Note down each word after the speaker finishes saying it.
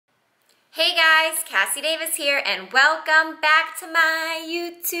Hey guys, Cassie Davis here and welcome back to my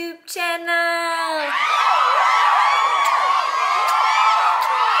YouTube channel.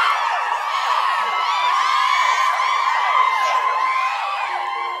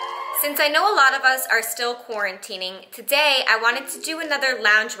 Since I know a lot of us are still quarantining, today I wanted to do another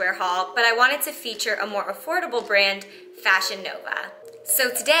loungewear haul, but I wanted to feature a more affordable brand, Fashion Nova. So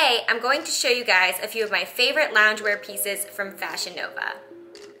today I'm going to show you guys a few of my favorite loungewear pieces from Fashion Nova.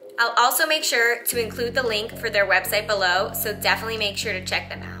 I'll also make sure to include the link for their website below, so definitely make sure to check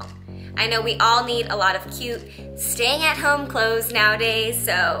them out. I know we all need a lot of cute staying at home clothes nowadays,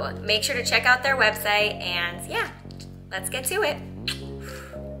 so make sure to check out their website and yeah, let's get to it.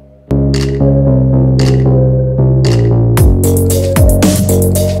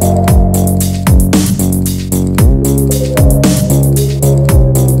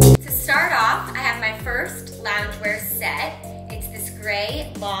 To start off, I have my first loungewear set. It's this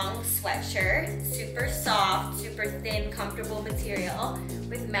gray long sweatshirt, super soft, super thin, comfortable material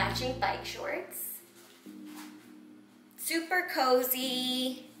with matching bike shorts. Super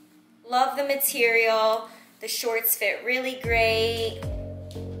cozy, love the material. The shorts fit really great.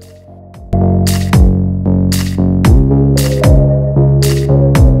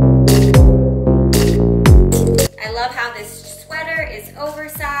 I love how this sweater is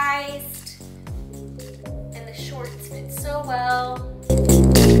oversized and the shorts fit so well.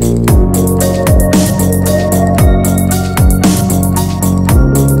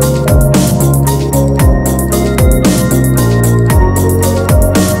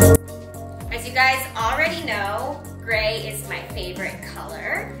 As you guys already know, gray is my favorite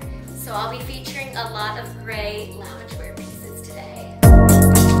color, so I'll be featuring a lot of gray loungewear pieces today.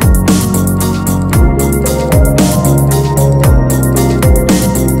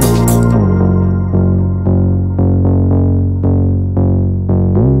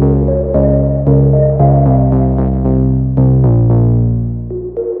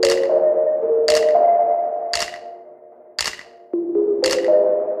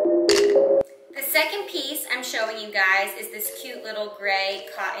 The second piece I'm showing you guys is this cute little gray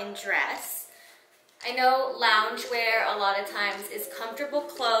cotton dress. I know loungewear a lot of times is comfortable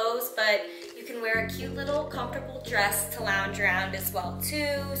clothes, but you can wear a cute little comfortable dress to lounge around as well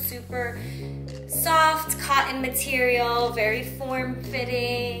too. Super soft cotton material, very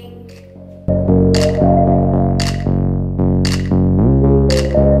form-fitting.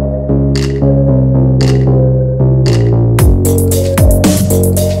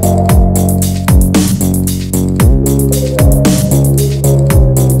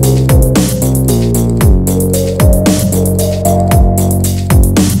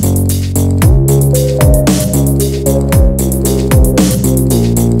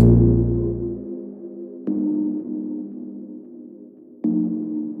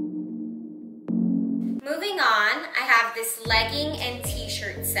 Moving on, I have this legging and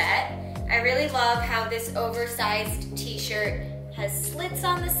t-shirt set. I really love how this oversized t-shirt has slits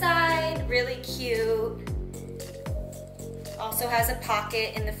on the side, really cute. Also has a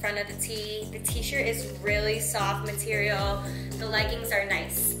pocket in the front of the tee. The t-shirt is really soft material. The leggings are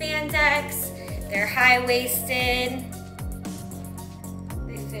nice spandex. They're high-waisted.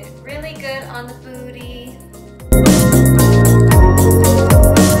 They fit really good on the booty.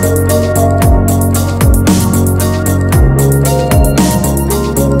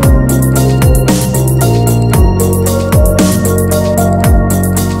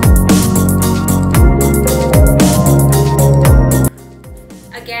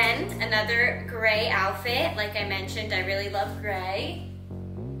 Another gray outfit. Like I mentioned, I really love gray.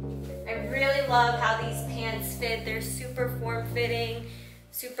 I really love how these pants fit. They're super form-fitting,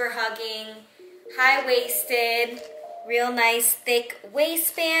 super hugging, high-waisted, real nice thick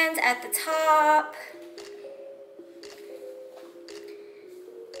waistband at the top.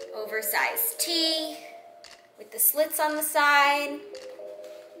 Oversized tee with the slits on the side.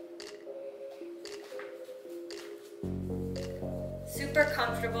 Super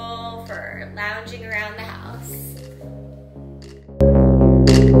comfortable for lounging around the house.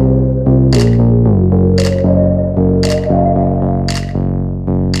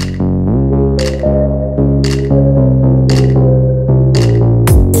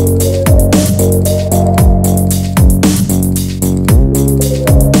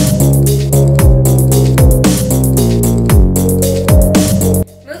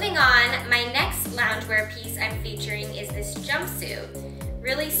 Moving on, my next loungewear piece I'm featuring is this jumpsuit.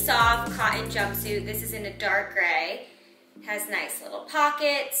 Really soft cotton jumpsuit. This is in a dark gray. Has nice little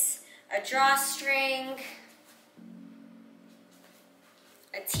pockets, a drawstring,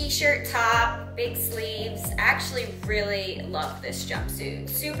 a t-shirt top, big sleeves. I actually really love this jumpsuit.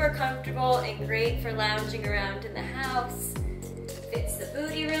 Super comfortable and great for lounging around in the house. Fits the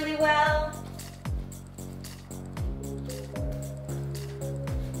booty really well.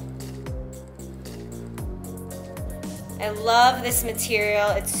 I love this material.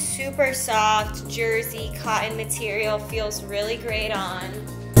 It's super soft, jersey, cotton material. Feels really great on.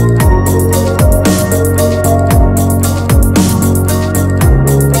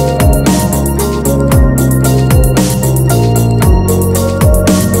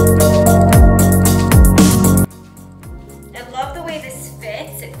 I love the way this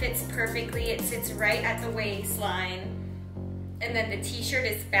fits. It fits perfectly. It sits right at the waistline. And then the t-shirt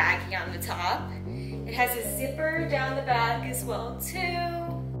is baggy on the top. It has a zipper down the back as well too.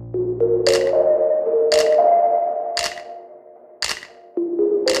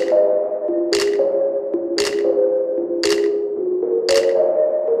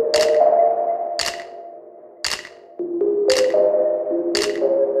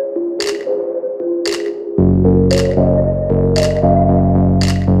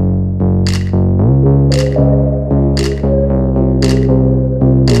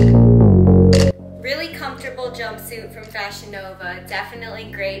 Jumpsuit from Fashion Nova,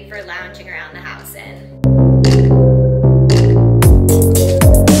 definitely great for lounging around the house in.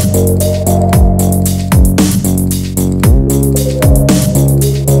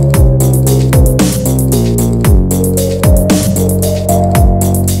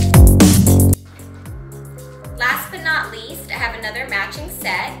 Last but not least, I have another matching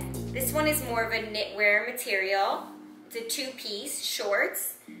set. This one is more of a knitwear material. It's a two-piece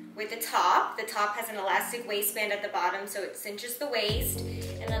shorts with a top. The top has an elastic waistband at the bottom so it cinches the waist,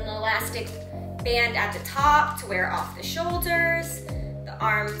 and then the elastic band at the top to wear off the shoulders. The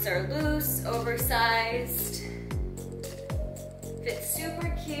arms are loose, oversized. Fits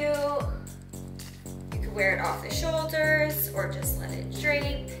super cute. You could wear it off the shoulders or just let it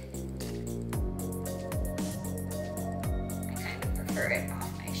drape. I kind of prefer it off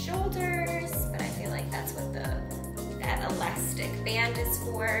my shoulders, but I feel like that's what that elastic band is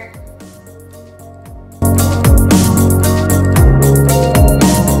for.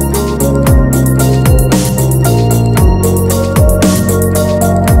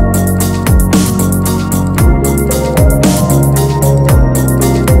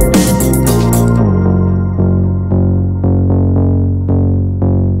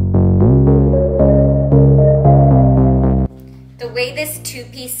 The way this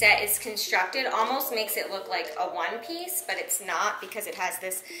two-piece set is constructed almost makes it look like a one-piece, but it's not because it has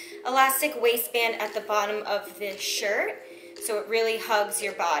this elastic waistband at the bottom of the shirt, so it really hugs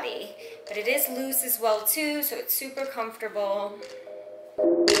your body. But it is loose as well too, so it's super comfortable.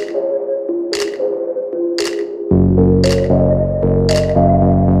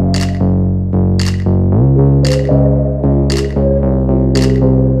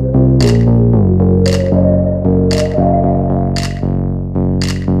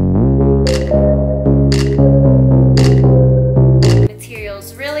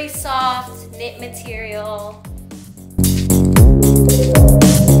 Soft knit material.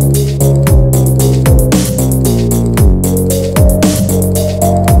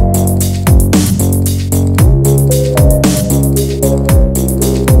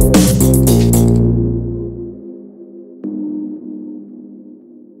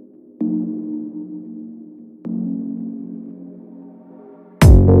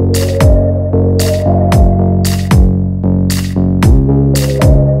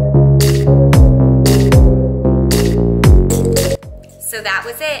 So that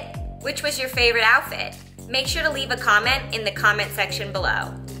was it. Which was your favorite outfit? Make sure to leave a comment in the comment section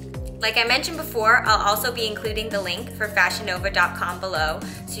below. Like I mentioned before, I'll also be including the link for fashionnova.com below,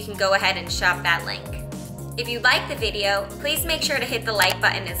 so you can go ahead and shop that link. If you liked the video, please make sure to hit the like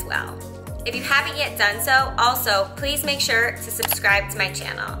button as well. If you haven't yet done so, also please make sure to subscribe to my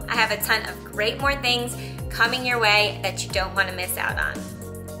channel. I have a ton of great more things coming your way that you don't want to miss out on.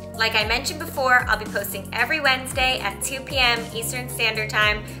 Like I mentioned before, I'll be posting every Wednesday at 2 p.m. Eastern Standard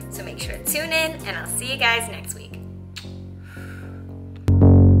Time, so make sure to tune in, and I'll see you guys next week.